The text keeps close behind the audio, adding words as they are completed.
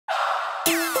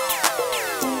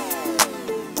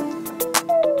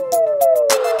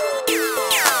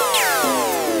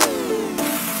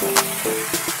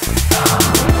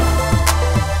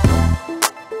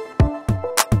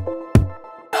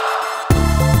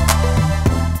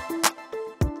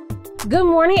Good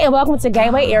morning and welcome to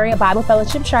Gateway Area Bible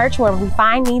Fellowship Church, where we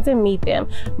find needs and meet them.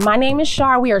 My name is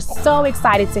Shar. We are so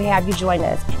excited to have you join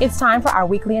us. It's time for our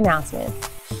weekly announcements.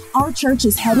 Our church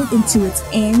is headed into its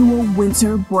annual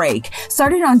winter break.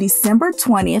 Starting on December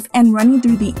 20th and running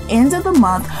through the end of the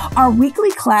month, our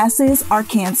weekly classes are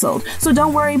canceled. So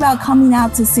don't worry about coming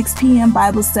out to 6 p.m.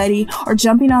 Bible study or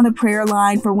jumping on the prayer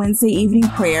line for Wednesday evening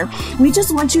prayer. We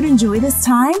just want you to enjoy this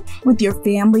time with your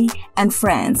family and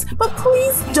friends. But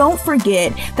please don't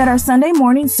forget that our Sunday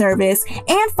morning service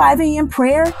and 5 a.m.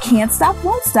 prayer can't stop,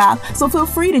 won't stop. So feel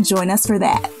free to join us for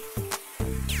that.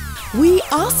 We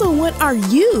also want our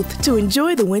youth to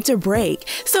enjoy the winter break.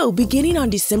 So beginning on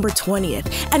December 20th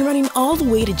and running all the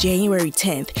way to January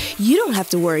 10th, you don't have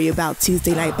to worry about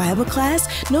Tuesday night Bible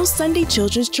class, no Sunday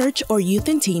children's church or youth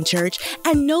and teen church,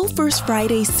 and no First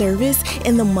Friday service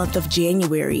in the month of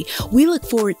January. We look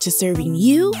forward to serving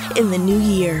you in the new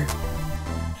year.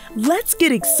 Let's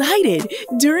get excited!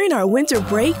 During our winter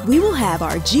break, we will have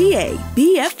our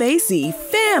GABFAC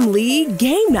Family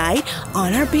Game Night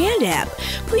on our band app.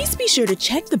 Please be sure to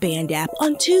check the band app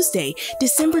on Tuesday,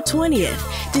 December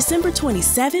 20th, December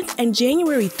 27th, and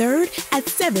January 3rd at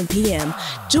 7 p.m.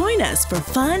 Join us for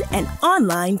fun and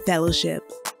online fellowship.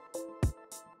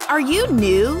 Are you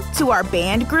new to our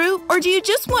band group, or do you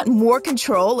just want more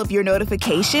control of your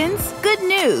notifications? Good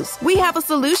news! We have a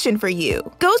solution for you.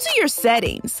 Go to your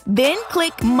settings, then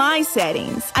click My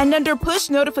Settings, and under Push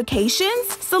Notifications,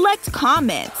 select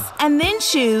Comments, and then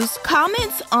choose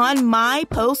Comments on My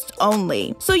Post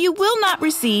Only, so you will not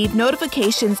receive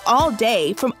notifications all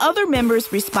day from other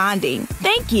members responding.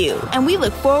 Thank you, and we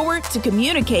look forward to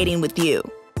communicating with you.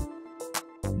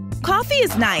 Coffee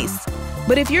is nice,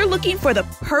 but if you're looking for the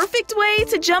perfect way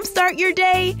to jumpstart your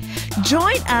day,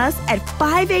 join us at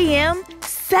 5 a.m.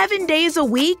 7 days a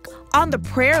week on the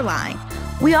prayer line.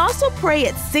 We also pray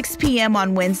at 6 p.m.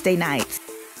 on Wednesday nights.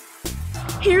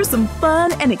 Here's some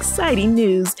fun and exciting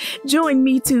news. Join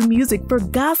Me Too Music for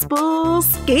Gospel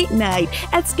Skate Night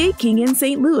at Skate King in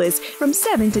St. Louis from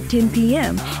 7 to 10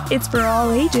 p.m. It's for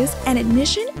all ages and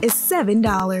admission is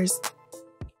 $7.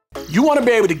 You want to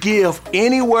be able to give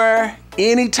anywhere,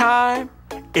 anytime?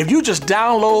 If you just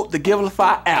download the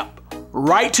GABFAC app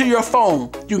right to your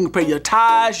phone, you can pay your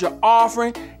tithes, your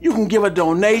offering, you can give a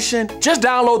donation. Just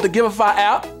download the GABFAC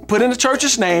app, put in the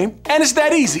church's name, and it's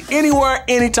that easy. Anywhere,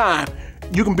 anytime,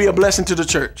 you can be a blessing to the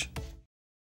church.